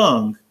but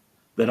dung,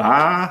 that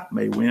I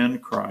may win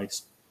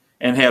Christ,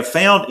 and have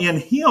found in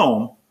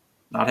him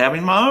Not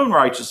having my own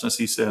righteousness,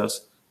 he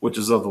says, which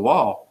is of the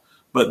law,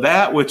 but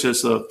that which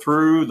is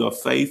through the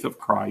faith of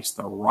Christ,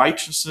 the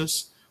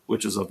righteousness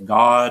which is of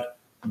God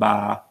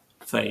by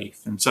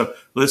faith. And so,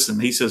 listen,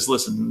 he says,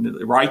 listen,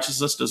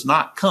 righteousness does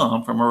not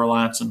come from a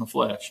reliance in the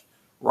flesh.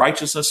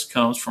 Righteousness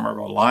comes from a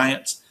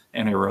reliance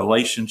and a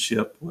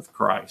relationship with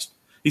Christ.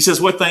 He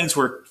says, what things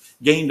were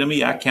gained to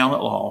me, I count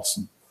it loss.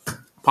 And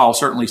Paul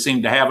certainly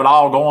seemed to have it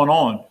all going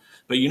on.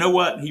 But you know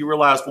what? He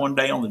realized one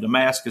day on the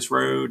Damascus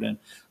road, and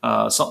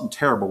something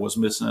terrible was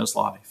missing in his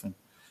life. And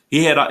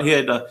he had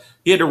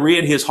to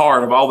rid his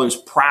heart of all those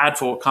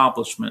prideful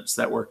accomplishments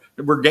that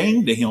were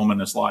gained to him in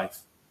his life,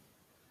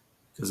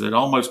 because it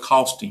almost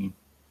cost him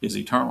his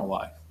eternal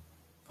life.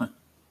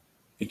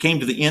 He came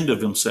to the end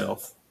of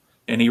himself,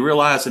 and he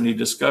realized and he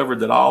discovered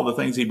that all the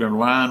things he'd been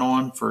relying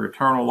on for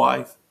eternal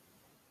life,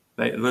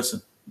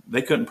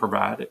 they couldn't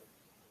provide it.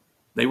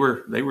 They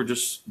were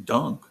just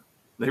dung.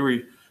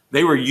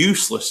 They were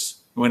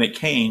useless when it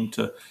came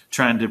to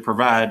trying to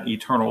provide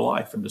eternal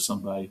life into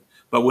somebody.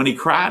 But when he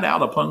cried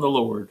out upon the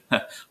Lord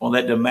on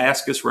that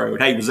Damascus road,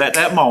 hey, it was at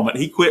that moment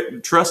he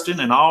quit trusting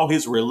in all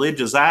his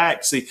religious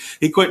acts.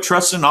 He quit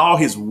trusting in all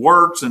his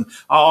works and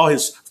all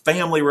his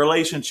family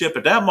relationship.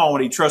 At that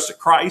moment, he trusted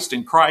Christ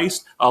and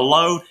Christ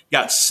alone,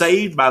 got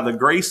saved by the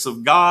grace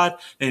of God,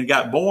 and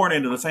got born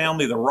into the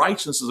family. The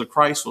righteousness of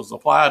Christ was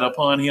applied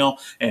upon him.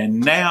 And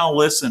now,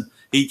 listen,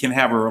 he can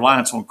have a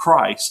reliance on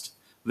Christ.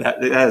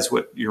 That is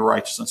what your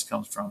righteousness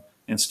comes from,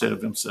 instead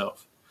of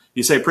himself.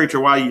 You say, preacher,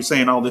 why are you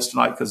saying all this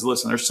tonight? Because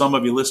listen, there's some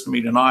of you listening to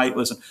me tonight.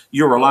 Listen,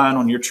 you're relying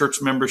on your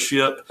church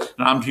membership.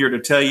 And I'm here to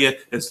tell you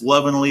as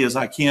lovingly as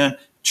I can,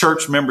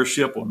 church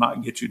membership will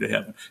not get you to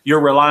heaven.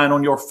 You're relying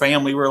on your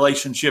family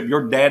relationship.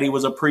 Your daddy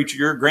was a preacher.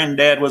 Your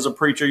granddad was a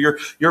preacher.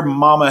 Your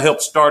mama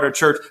helped start a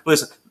church.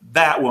 Listen,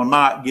 that will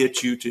not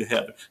get you to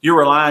heaven. You're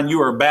relying, you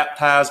were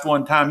baptized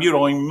one time. You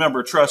don't even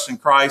remember trusting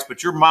Christ,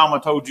 but your mama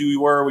told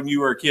you were when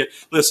you were a kid.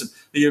 Listen,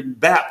 your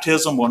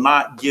baptism will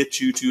not get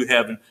you to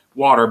heaven.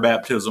 Water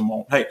baptism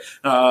won't. Hey,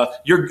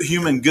 your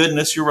human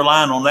goodness, you're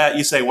relying on that.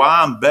 You say, well,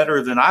 I'm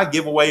better than I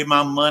give away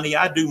my money.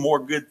 I do more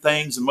good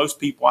things than most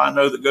people I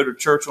know that go to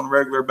church on a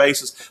regular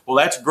basis. Well,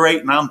 that's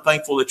great, and I'm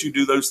thankful that you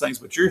do those things,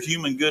 but your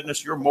human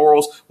goodness, your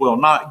morals will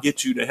not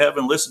get you to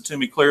heaven. Listen to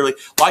me clearly.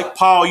 Like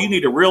Paul, you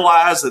need to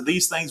realize that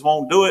these things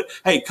won't do it.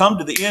 Hey, come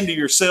to the end of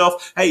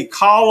yourself. Hey,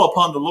 call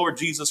upon the Lord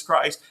Jesus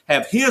Christ.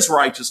 Have his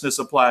righteousness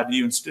applied to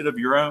you instead of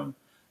your own,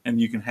 and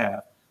you can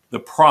have the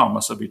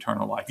promise of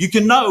eternal life. You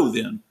can know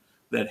then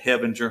that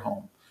heaven's your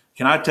home.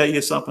 Can I tell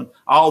you something?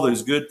 All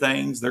those good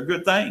things, they're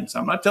good things.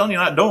 I'm not telling you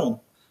not to do them.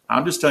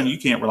 I'm just telling you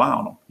can't rely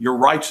on them. Your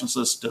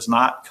righteousness does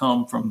not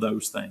come from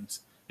those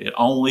things. It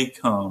only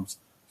comes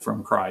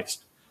from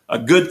Christ. A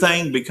good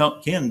thing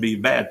can be a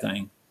bad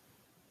thing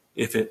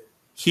if it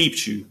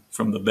keeps you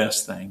from the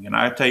best thing. And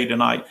I tell you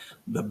tonight,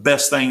 the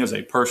best thing is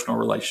a personal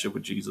relationship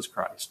with Jesus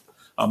Christ.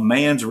 A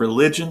man's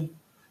religion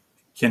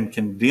can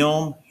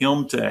condemn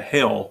him to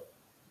hell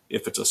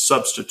if it's a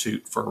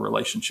substitute for a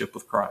relationship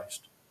with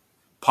Christ.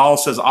 Paul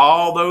says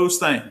all those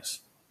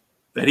things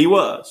that he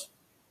was,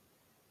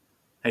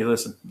 hey,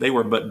 listen, they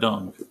were but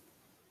dung.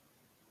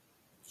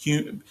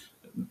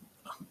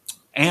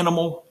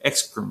 Animal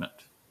excrement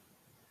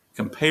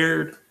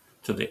compared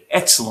to the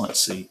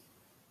excellency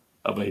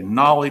of a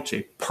knowledge,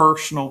 a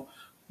personal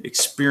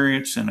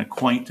experience and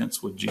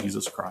acquaintance with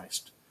Jesus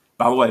Christ.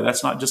 By the way,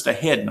 that's not just a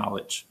head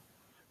knowledge.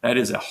 That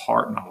is a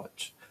heart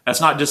knowledge.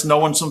 That's not just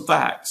knowing some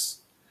facts.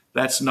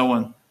 That's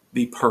knowing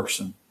the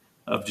person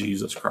of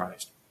Jesus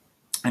Christ.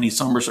 And he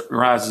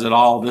summarizes it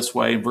all this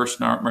way in verse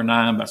number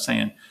 9 by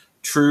saying,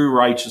 true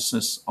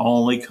righteousness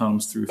only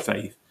comes through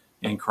faith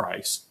in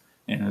Christ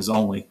and is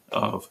only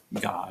of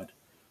God.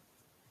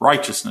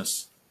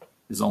 Righteousness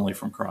is only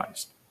from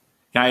Christ.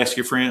 Can I ask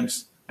you,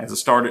 friends, as I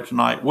started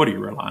tonight, what are you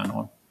relying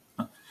on?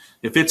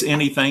 If it's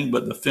anything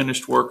but the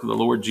finished work of the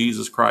Lord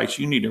Jesus Christ,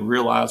 you need to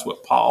realize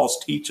what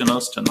Paul's teaching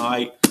us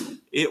tonight.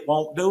 It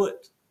won't do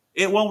it.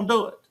 It won't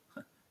do it.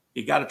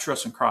 You got to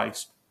trust in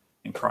Christ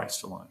and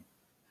Christ alone.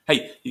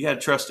 Hey, you got to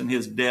trust in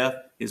his death,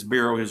 his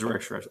burial, his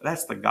resurrection.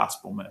 That's the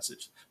gospel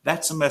message.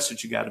 That's the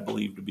message you got to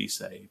believe to be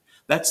saved.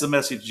 That's the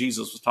message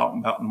Jesus was talking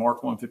about in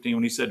Mark 1:15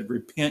 when he said,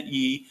 repent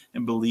ye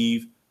and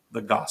believe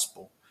the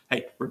gospel.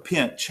 Hey,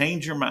 repent,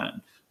 change your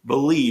mind,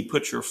 believe,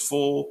 put your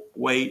full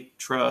weight,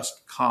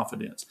 trust,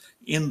 confidence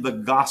in the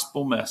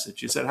gospel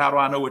message. You said, how do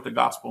I know what the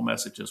gospel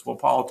message is? Well,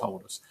 Paul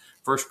told us.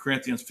 1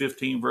 Corinthians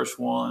 15, verse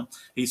 1,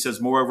 he says,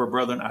 moreover,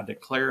 brethren, I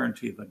declare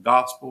unto you the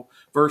gospel.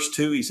 Verse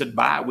 2, he said,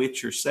 by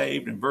which you're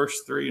saved. And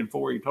verse 3 and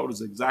 4, he told us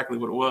exactly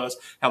what it was,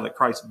 how that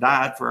Christ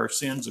died for our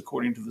sins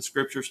according to the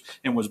scriptures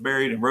and was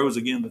buried and rose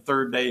again the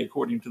third day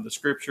according to the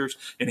scriptures.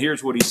 And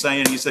here's what he's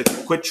saying. He said,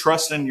 quit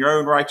trusting in your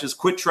own righteousness,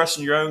 quit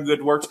trusting in your own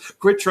good works,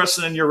 quit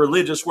trusting in your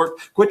religious work,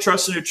 quit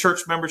trusting in your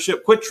church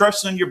membership, quit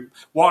trusting in your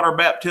water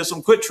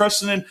baptism, quit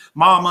trusting in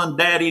mama and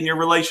daddy in your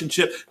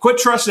relationship, quit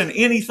trusting in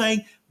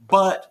anything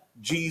but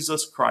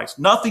Jesus Christ.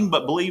 Nothing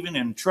but believing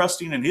and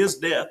trusting in his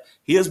death,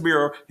 his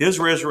burial, his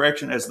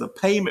resurrection as the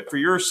payment for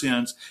your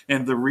sins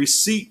and the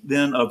receipt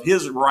then of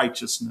his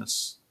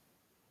righteousness.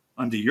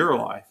 unto your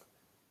life,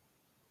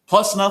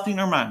 plus nothing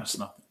or minus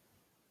nothing.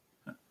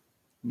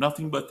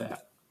 Nothing but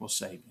that will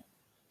save you,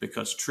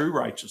 because true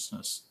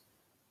righteousness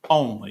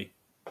only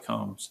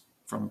comes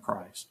from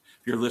Christ.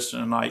 If you're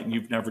listening tonight and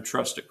you've never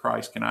trusted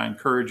Christ, can I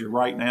encourage you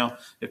right now,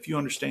 if you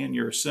understand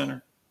you're a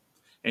sinner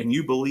and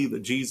you believe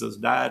that Jesus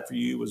died for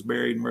you, was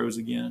buried, and rose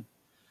again,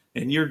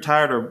 and you're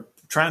tired of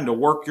trying to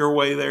work your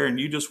way there and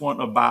you just want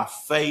to, by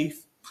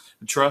faith,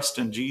 trust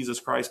in Jesus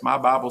Christ. My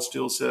Bible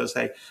still says,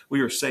 hey,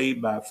 we are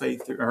saved by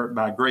faith, or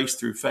by grace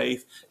through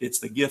faith. It's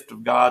the gift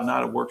of God,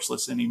 not of works,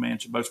 lest any man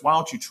should boast. Why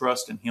don't you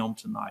trust in him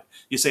tonight?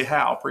 You say,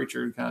 how,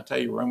 preacher? Can I tell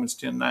you, Romans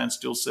 10:9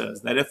 still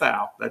says that if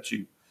thou, that's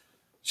you,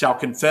 shall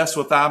confess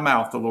with thy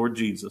mouth the Lord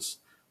Jesus,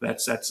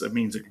 that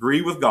means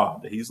agree with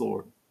God that he's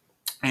Lord,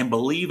 and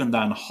believe in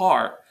thine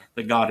heart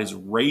that God has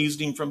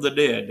raised him from the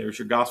dead. There's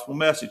your gospel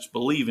message,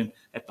 believing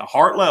at the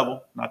heart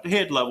level, not the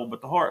head level,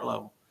 but the heart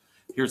level.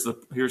 Here's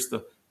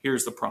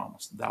the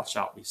promise: thou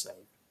shalt be saved.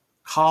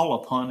 Call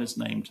upon his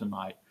name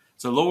tonight.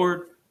 So,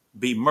 Lord,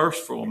 be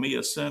merciful to me,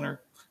 a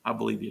sinner. I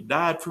believe you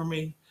died for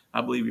me.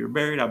 I believe you're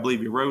buried. I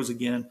believe you rose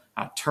again.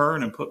 I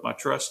turn and put my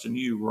trust in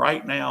you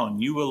right now,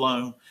 and you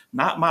alone.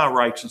 Not my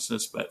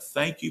righteousness, but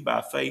thank you,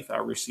 by faith I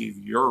receive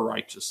your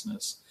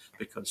righteousness,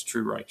 because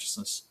true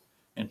righteousness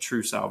and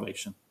true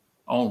salvation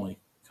only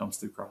comes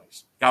through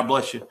Christ. God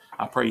bless you.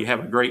 I pray you have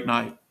a great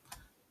night.